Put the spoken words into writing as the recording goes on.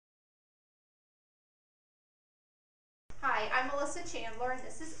Hi, I'm Melissa Chandler, and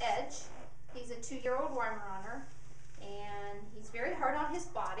this is Edge. He's a 2-year-old Weimaraner, and he's very hard on his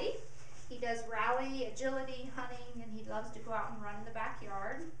body. He does rally, agility, hunting, and he loves to go out and run in the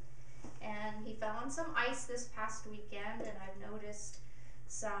backyard. And he fell on some ice this past weekend, and I've noticed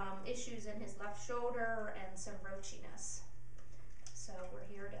some issues in his left shoulder and some roachiness. So we're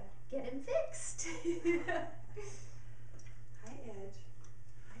here to get him fixed. Hi, Edge.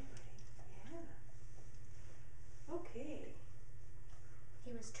 Hi, buddy. Yeah. Okay.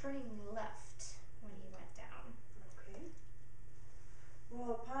 He was turning left when he went down. Okay.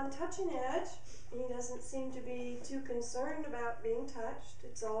 Well, upon touching Edge, he doesn't seem to be too concerned about being touched.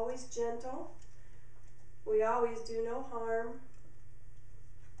 It's always gentle. We always do no harm.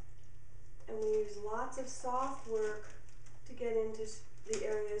 And we use lots of soft work to get into the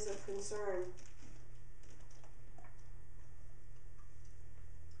areas of concern.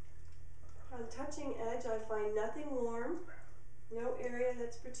 On touching Edge, I find nothing warm, no area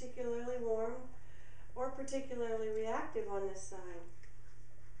that's particularly warm or particularly reactive on this side.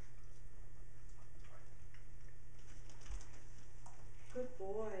 Good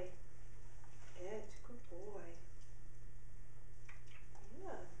boy. Edge, good boy.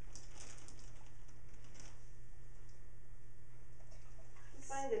 Yeah. I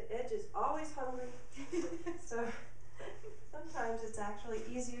find that Edge is always hungry, so sometimes it's actually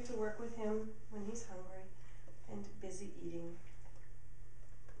easier to work with him when he's hungry and busy eating.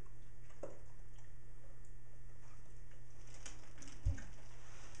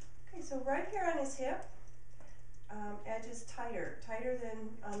 Okay, so right here on his hip, Edge is tighter than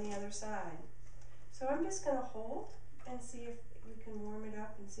on the other side. So I'm just going to hold and see if we can warm it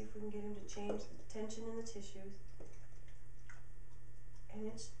up and see if we can get him to change the tension in the tissues. And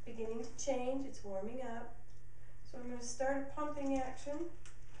it's beginning to change, it's warming up. So I'm going to start a pumping action.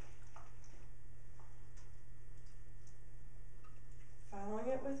 Following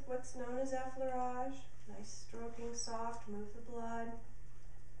it with what's known as Effleurage. Nice stroking, soft, move the blood.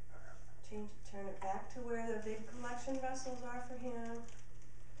 Turn it back to where the big collection vessels are for him.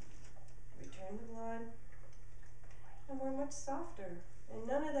 Return the blood. And we're much softer. And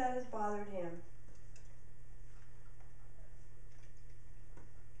none of that has bothered him.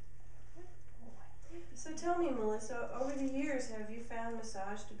 So tell me, Melissa, over the years, have you found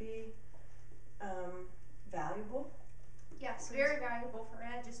massage to be valuable? Yes, very valuable for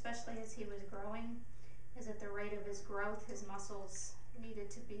Edge, especially as he was growing. As at the rate of his growth, his muscles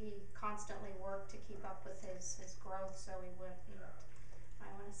needed to be constantly worked to keep up with his growth, so he wouldn't, I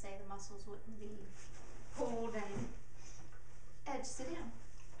want to say the muscles wouldn't be pulled. And Edge, sit down.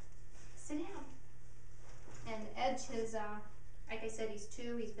 Sit down. And Edge has, like I said, he's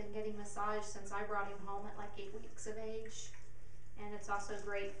 2. He's been getting massage since I brought him home at like 8 weeks of age. And it's also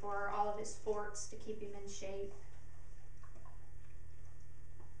great for all of his sports to keep him in shape.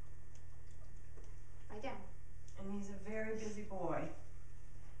 Lie down. And he's a very busy boy.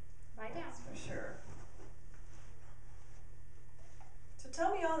 Lie down. That's for sure. So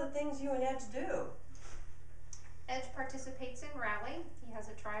tell me all the things you and Edge do. Edge participates in rally. He has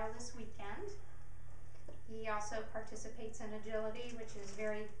a trial this weekend. He also participates in agility, which is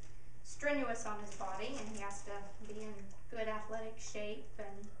very strenuous on his body, and he has to be in good athletic shape,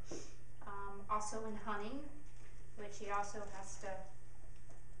 and also in hunting, which he also has to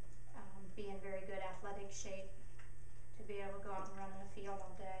be in very good athletic shape to be able to go out and run in a field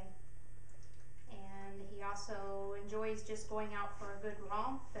all day. And he also enjoys just going out for a good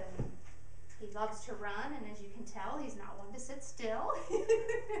romp, and he loves to run, and as you can tell, he's not one to sit still.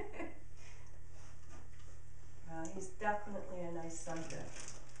 He's definitely a nice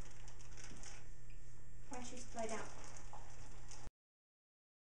subject. Why don't you lie down?